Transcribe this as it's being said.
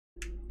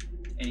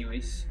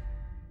anyways.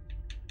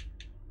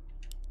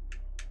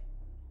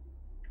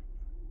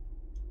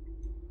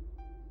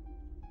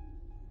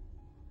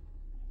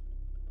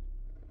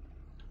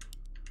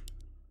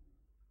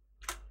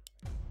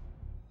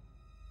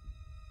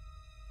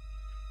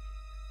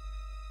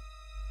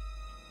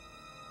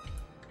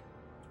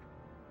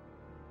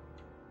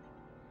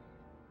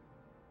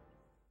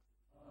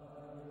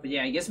 But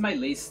yeah, I guess my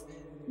list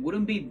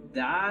wouldn't be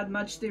that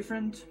much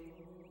different.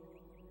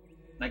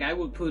 Like, I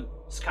would put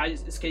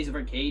Skies of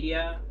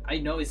Arcadia. I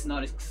know it's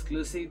not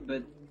exclusive,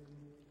 but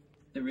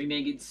the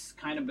remake is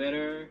kind of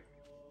better.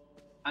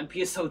 And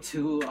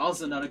PSO2,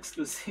 also not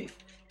exclusive.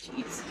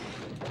 Jeez.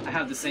 I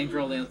have the same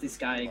problem with this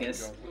guy, I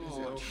guess.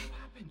 Oh,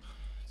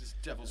 this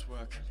devil's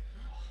work.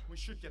 We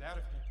should get out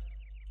of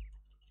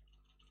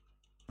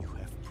here. You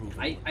have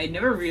proven I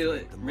never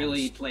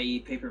really play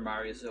Paper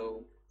Mario,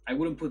 so I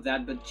wouldn't put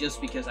that, but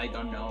just because I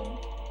don't know.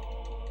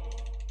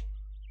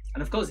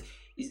 And of course,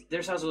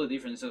 there's also a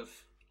difference of,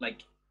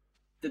 like,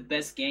 the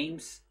best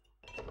games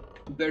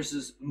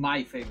versus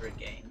my favorite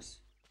games.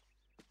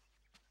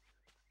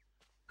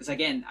 Because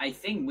again, I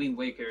think Wind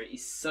Waker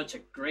is such a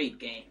great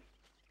game,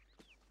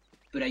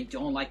 but I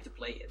don't like to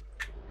play it.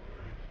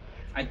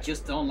 I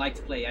just don't like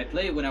to play it. I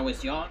played it when I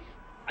was young.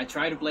 I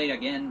tried to play it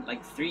again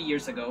like 3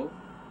 years ago,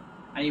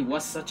 and it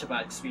was such a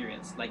bad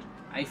experience. Like,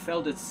 I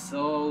felt it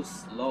so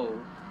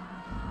slow.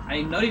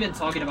 I'm not even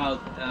talking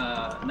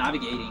about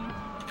navigating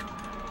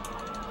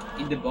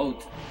in the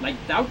boat. Like,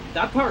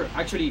 that part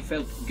actually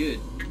felt good.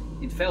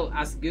 It felt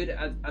as good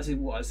as it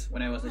was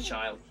when I was a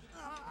child.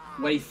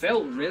 What it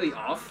felt really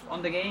off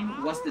on the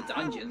game was the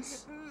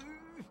dungeons.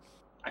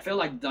 I felt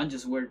like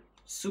dungeons were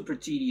super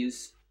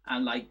tedious,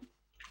 and like,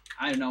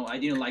 I don't know, I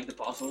didn't like the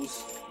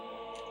puzzles.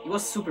 It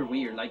was super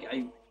weird. Like,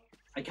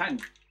 I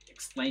can't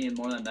explain it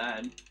more than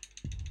that.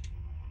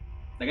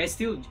 Like, I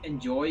still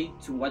enjoy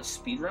to watch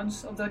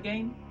speedruns of that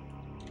game,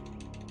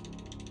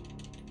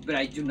 but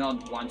I do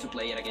not want to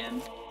play it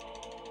again.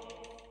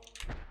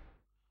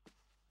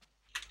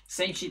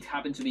 Same shit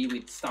happened to me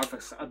with Star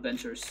Fox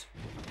Adventures.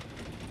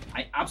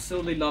 I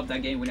absolutely loved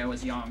that game when I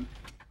was young.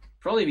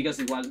 Probably because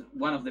it was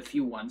one of the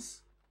few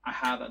ones I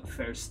had at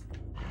first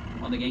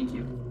on the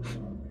GameCube.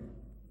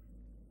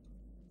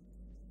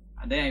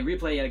 And then I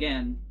replay it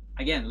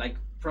again, like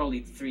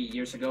probably 3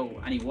 years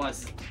ago, and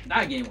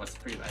that game was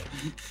pretty bad.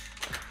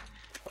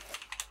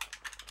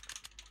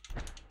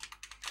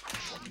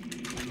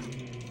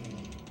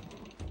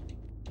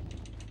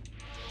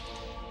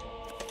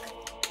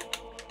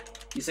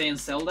 You saying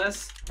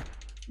Zelda's?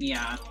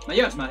 Yeah,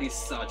 Majora's Mask is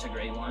such a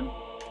great one.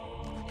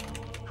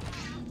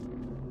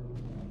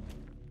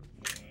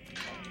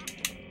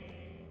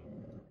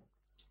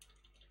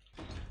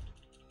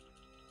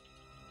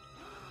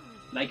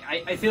 Like,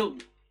 I feel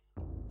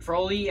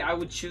probably I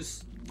would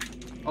choose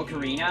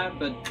Ocarina,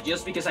 but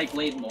just because I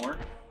played more.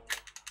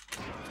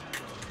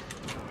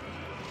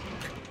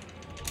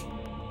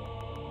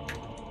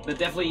 But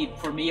definitely,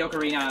 for me,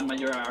 Ocarina and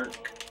Majora are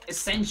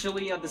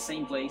essentially at the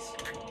same place.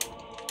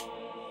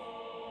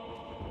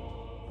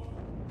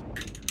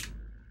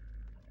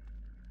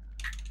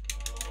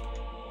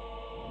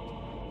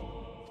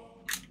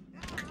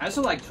 I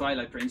also like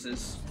Twilight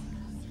Princess,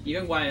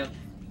 even while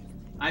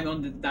I'm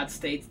on that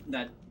state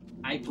that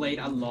I played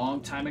a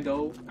long time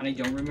ago and I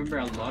don't remember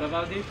a lot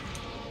about it.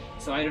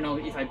 So I don't know,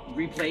 if I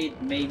replay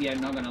it, maybe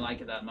I'm not gonna like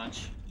it that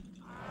much.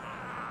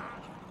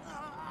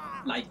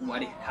 Like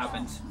what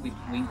happened with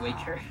Wind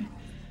Waker.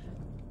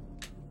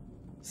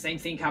 Same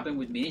thing happened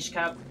with Minish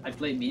Cap. I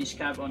played Minish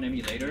Cap on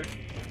emulator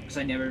because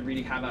I never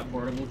really have a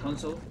portable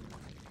console.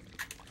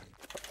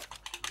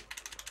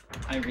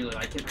 I really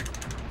like it.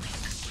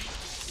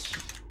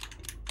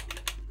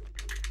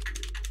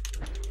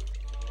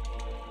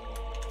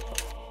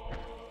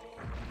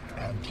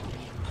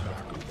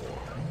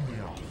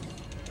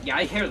 Yeah,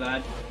 I hear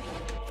that.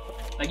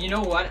 Like, you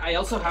know what? I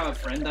also have a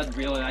friend that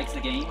really likes the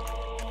game.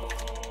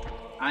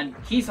 And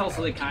he's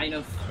also the kind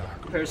of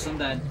person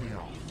that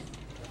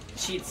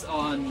cheats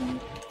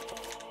on,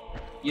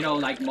 you know,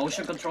 like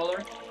motion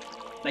controller.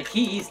 Like,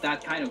 he is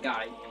that kind of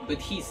guy, but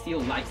he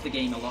still likes the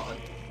game a lot.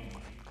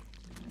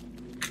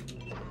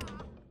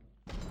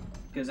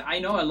 Because I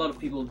know a lot of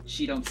people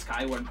cheat on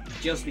Skyward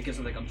just because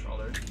of the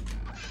controller.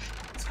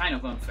 It's kind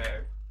of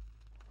unfair.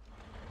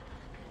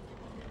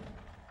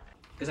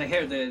 Because I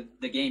hear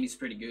the game is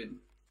pretty good.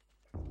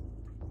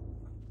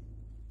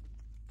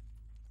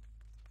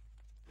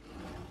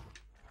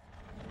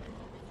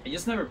 I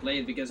just never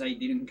played because I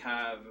didn't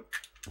have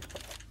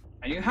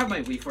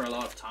my Wii for a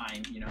lot of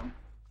time, you know.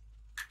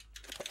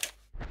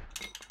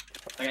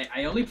 Like,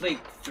 I only played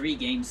 3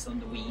 games on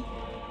the Wii.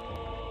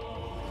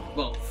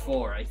 Well,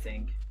 4, I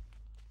think.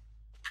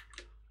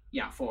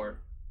 Yeah, 4.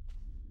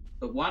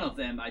 But one of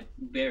them I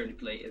barely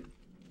played.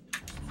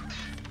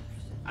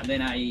 And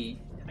then I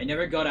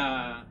never got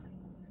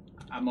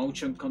a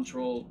motion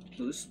control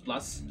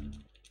plus,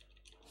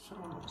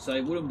 so I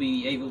wouldn't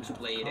be able to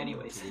play it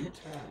anyways.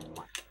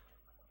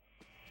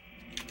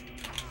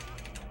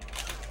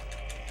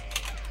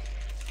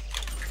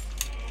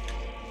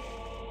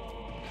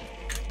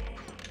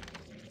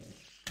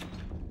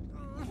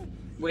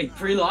 Wait,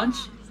 pre-launch?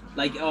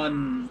 Like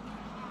on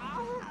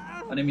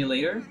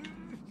emulator?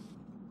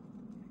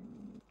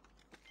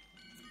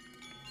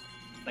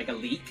 Like a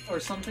leak or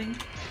something?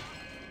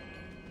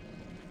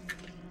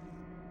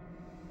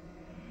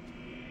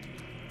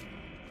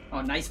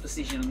 Oh, nice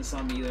position on the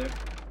zombie there.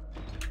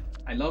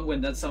 I love when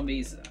that zombie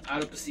is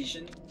out of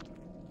position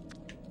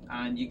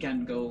and you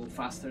can go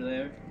faster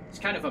there. It's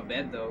kind of a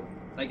bed though.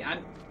 Like,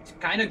 I'm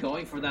kind of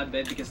going for that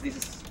bed because this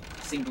is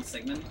single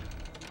segment.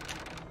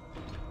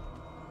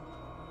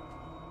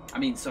 I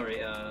mean,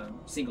 sorry,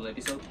 single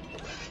episode.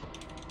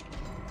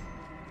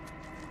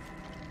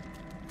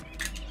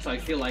 So I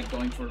feel like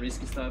going for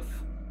risky stuff.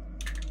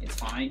 It's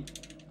fine.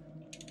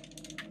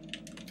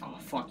 Oh,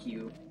 fuck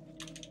you.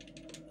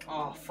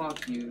 Oh,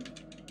 fuck you.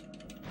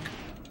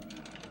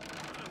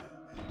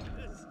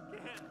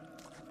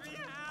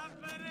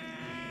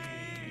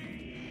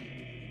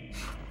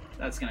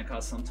 That's gonna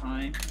cost some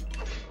time.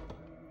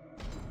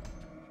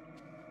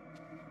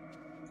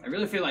 I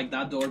really feel like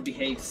that door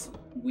behaves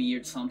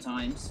weird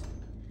sometimes.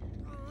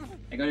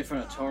 I got it from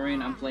a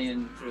torrent. I'm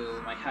playing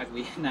through my hack.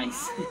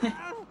 Nice.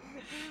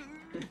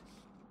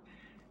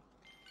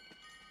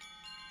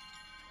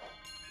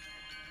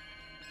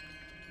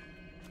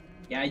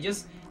 Yeah, I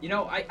just, you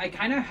know, I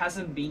kind of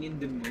hasn't been in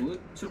the mood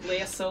to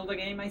play a Zelda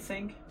game, I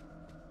think.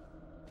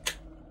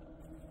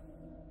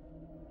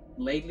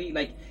 Lately,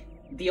 like,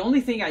 the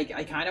only thing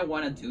I kind of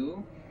want to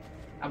do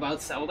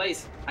about Zelda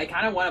is I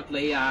kind of want to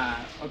play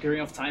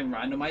Ocarina of Time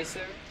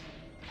randomizer,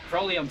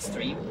 probably on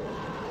stream.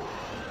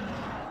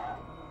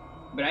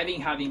 But I've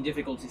been having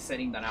difficulty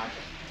setting that up.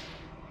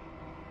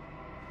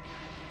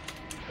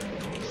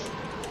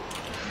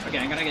 Okay,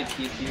 I'm gonna get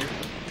hit here.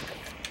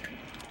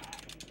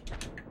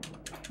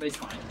 But it's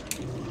fine.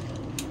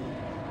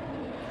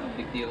 No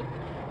big deal.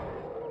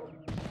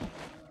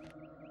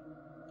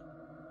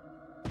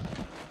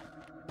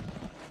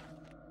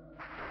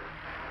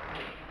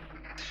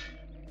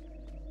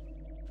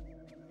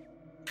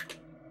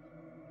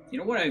 You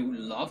know what I would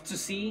love to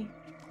see?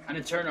 An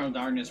Eternal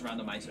Darkness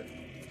randomizer.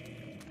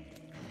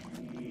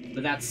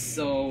 But that's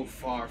so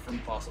far from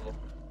possible.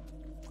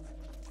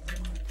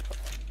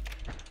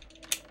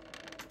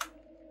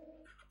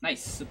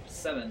 Nice,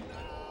 7.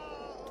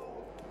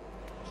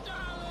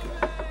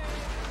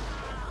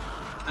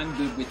 I'm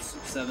good with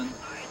 7.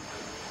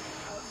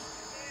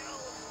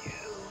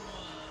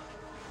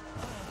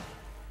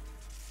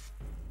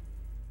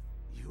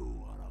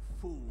 You are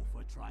a fool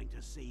for trying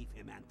to save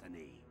him,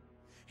 Anthony.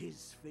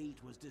 His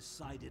fate was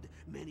decided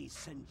many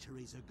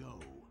centuries ago,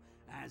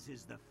 as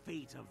is the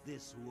fate of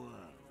this world.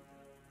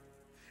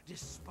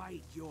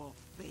 Despite your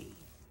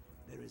faith,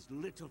 there is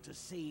little to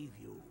save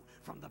you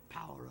from the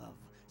power of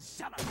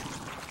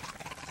Xel'Lotath.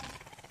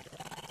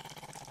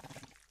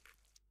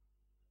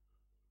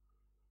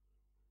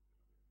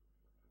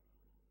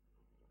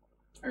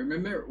 I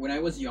remember when I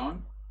was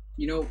young,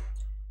 you know,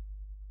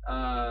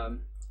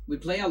 we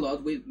play a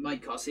lot with my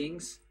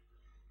cousins,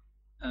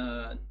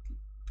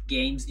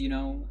 games, you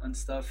know, and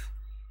stuff.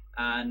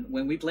 And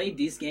when we played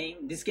this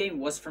game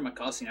was from a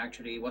cousin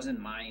actually, it wasn't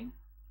mine,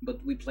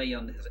 but we played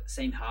on the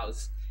same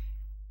house.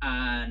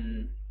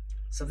 And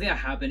something that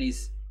happened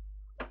is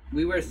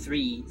we were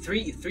three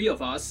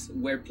of us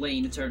were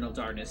playing Eternal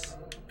Darkness,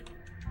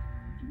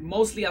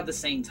 mostly at the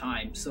same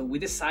time. So we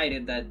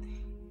decided that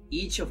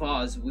each of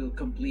us will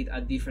complete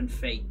a different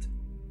fate,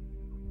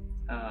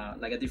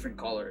 like a different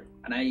color.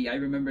 And I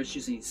remember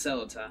choosing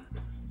Xel'Lotath,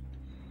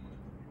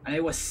 and I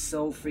was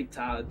so freaked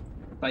out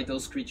by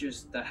those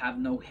creatures that have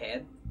no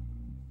head.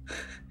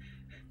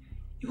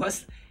 it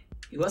was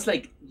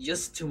like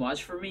just too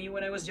much for me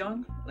when I was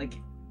young. Like,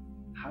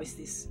 how is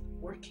this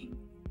working?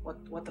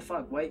 What the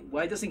fuck?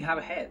 Why doesn't it have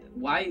a head?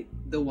 Why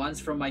the ones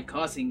from my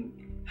cousin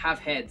have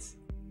heads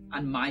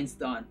and mine's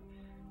done?